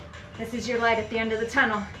it. This is your light at the end of the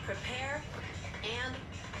tunnel. Prepare and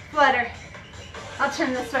Flutter. I'll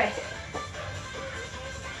turn this way.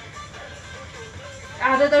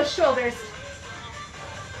 Out of those shoulders.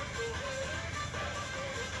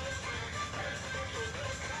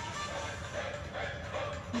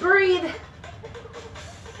 Breathe.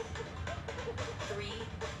 3,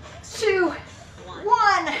 2, 1.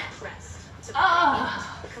 1. Rest.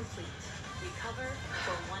 Ah. Complete. Recover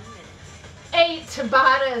for 1 minute. 8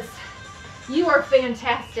 Tabatas. You are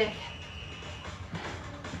fantastic.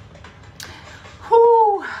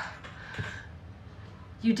 Whew.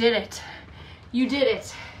 You did it. You did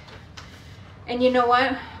it. And you know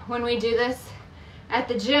what? When we do this at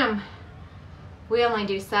the gym, we only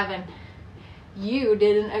do 7. You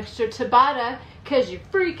did an extra Tabata because you're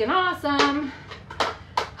freaking awesome.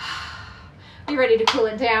 You ready to cool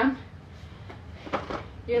it down?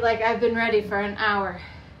 You're like, I've been ready for an hour.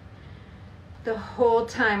 The whole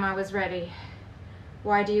time I was ready.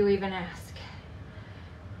 Why do you even ask?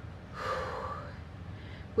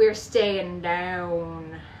 We're staying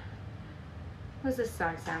down. What does this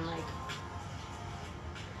song sound like?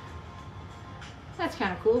 That's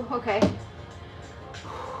kind of cool. Okay.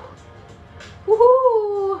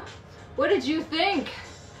 Woohoo! What did you think?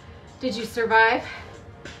 Did you survive?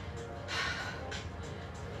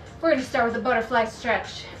 We're going to start with a butterfly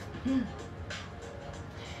stretch.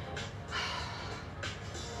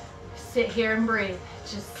 Sit here and breathe.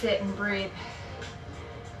 Just sit and breathe.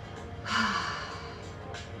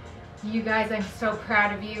 You guys, I'm so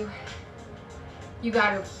proud of you. You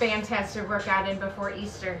got a fantastic workout in before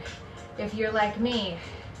Easter. If you're like me,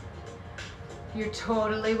 you're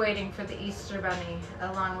totally waiting for the Easter Bunny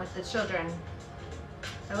along with the children.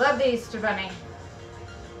 I love the Easter Bunny.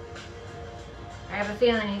 I have a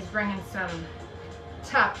feeling he's bringing some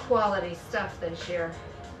top quality stuff this year.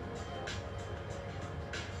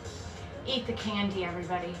 Eat the candy,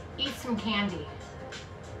 everybody. Eat some candy.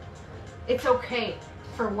 It's okay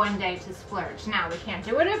for one day to splurge. Now, we can't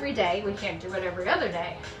do it every day. We can't do it every other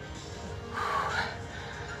day.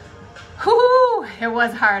 Whew, it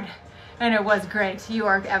was hard and it was great. You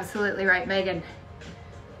are absolutely right, Megan.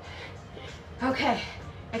 Okay,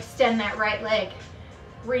 extend that right leg.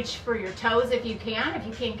 Reach for your toes if you can. If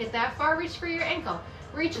you can't get that far, reach for your ankle.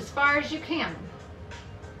 Reach as far as you can.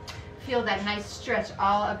 Feel that nice stretch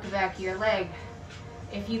all up the back of your leg.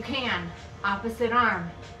 If you can, opposite arm,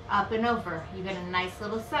 up and over. You get a nice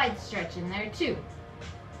little side stretch in there too.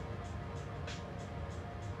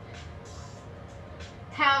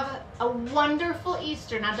 Have a wonderful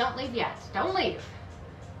Easter. Now don't leave yet. Don't leave.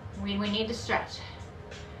 We need to stretch.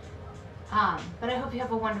 But I hope you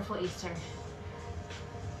have a wonderful Easter.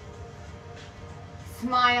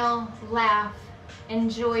 Smile, laugh,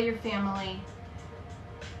 enjoy your family,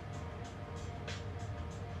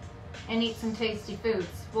 and eat some tasty foods.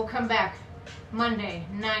 We'll come back Monday,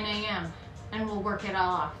 9 a.m., and we'll work it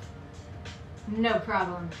all off. No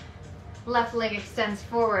problem. Left leg extends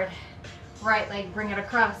forward. Right leg, bring it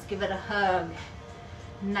across, give it a hug.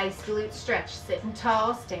 Nice glute stretch. Sitting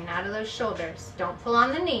tall, staying out of those shoulders. Don't pull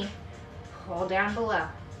on the knee. Pull down below.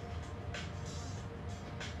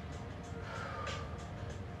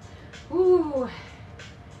 Ooh,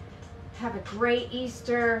 have a great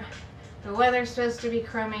Easter. The weather's supposed to be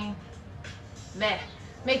crummy. Meh.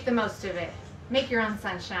 Make the most of it. Make your own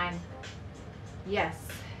sunshine. Yes.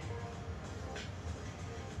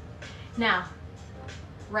 Now,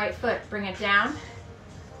 right foot, bring it down.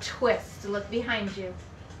 Twist, look behind you.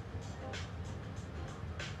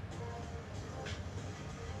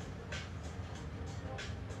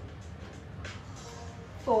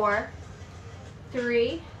 4,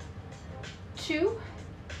 3, 2,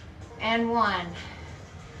 and 1.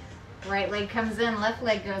 Right leg comes in, left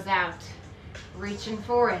leg goes out. Reaching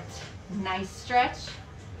for it. Nice stretch.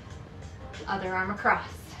 Other arm across.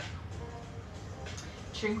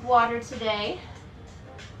 Drink water today.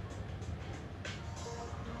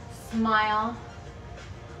 Smile.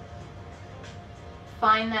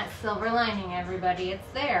 Find that silver lining, everybody. It's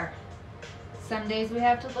there. Some days we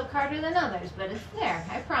have to look harder than others, but it's there,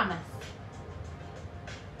 I promise.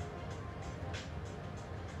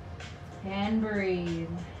 And breathe.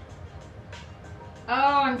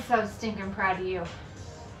 Oh, I'm so stinking proud of you.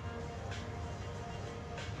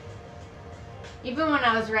 Even when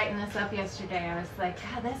I was writing this up yesterday, I was like,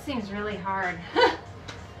 God, that seems really hard.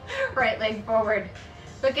 Right leg forward.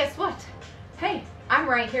 But guess what? Hey, I'm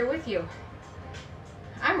right here with you.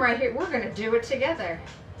 I'm right here. We're going to do it together.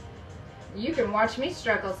 You can watch me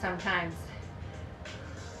struggle sometimes.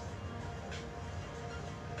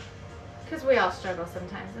 Because we all struggle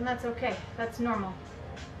sometimes, and that's okay. That's normal.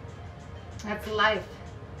 That's life.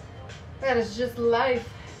 That is just life.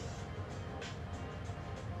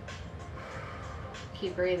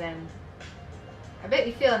 Keep breathing. I bet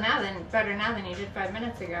you feel better now than you did 5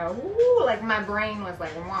 minutes ago. Ooh, like my brain was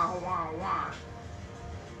like wah, wah, wah.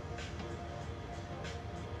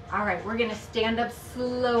 All right, we're gonna stand up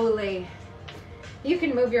slowly. You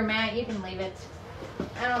can move your mat, you can leave it.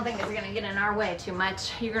 I don't think it's gonna get in our way too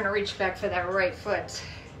much. You're gonna reach back for that right foot.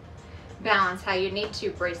 Balance how you need to,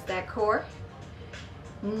 brace that core.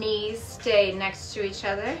 Knees stay next to each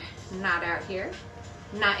other, not out here.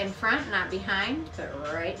 Not in front, not behind, but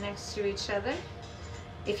right next to each other.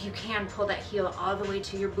 If you can, pull that heel all the way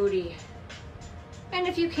to your booty. And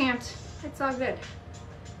if you can't, it's all good.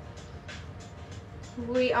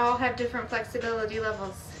 We all have different flexibility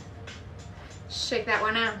levels. Shake that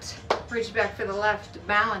one out. Reach back for the left,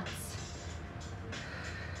 balance.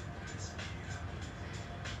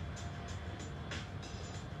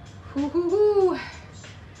 Hoo hoo hoo.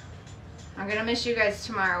 I'm gonna miss you guys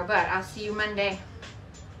tomorrow, but I'll see you Monday.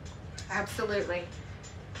 Absolutely.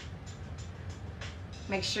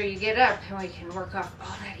 Make sure you get up and we can work off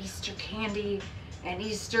all that Easter candy and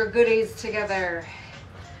Easter goodies together.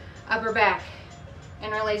 Upper back.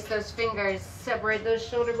 Interlace those fingers. Separate those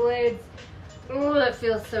shoulder blades. Ooh, that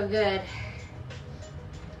feels so good.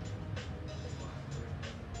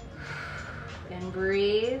 And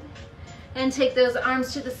breathe. And take those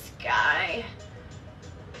arms to the sky.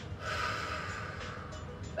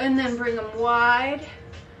 And then bring them wide.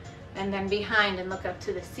 And then behind and look up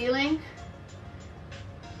to the ceiling.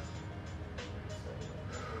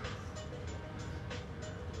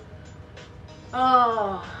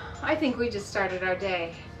 Oh, I think we just started our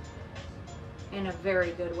day in a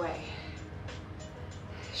very good way.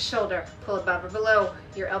 Shoulder, pull above or below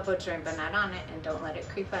your elbow joint, but not on it, and don't let it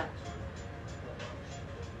creep up.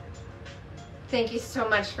 Thank you so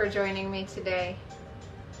much for joining me today.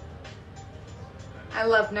 I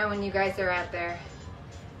love knowing you guys are out there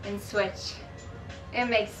and switch. It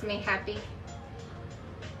makes me happy.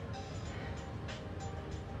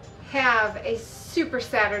 Have a super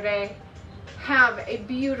Saturday. Have a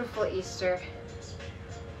beautiful Easter.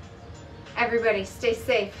 Everybody stay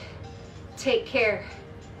safe. Take care.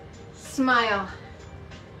 Smile.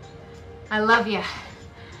 I love you.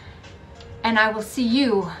 And I will see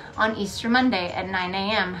you on Easter Monday at 9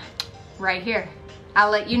 a.m. right here.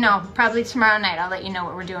 I'll let you know, probably tomorrow night, I'll let you know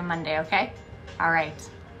what we're doing Monday, okay? All right.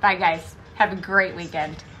 Bye, guys. Have a great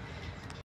weekend.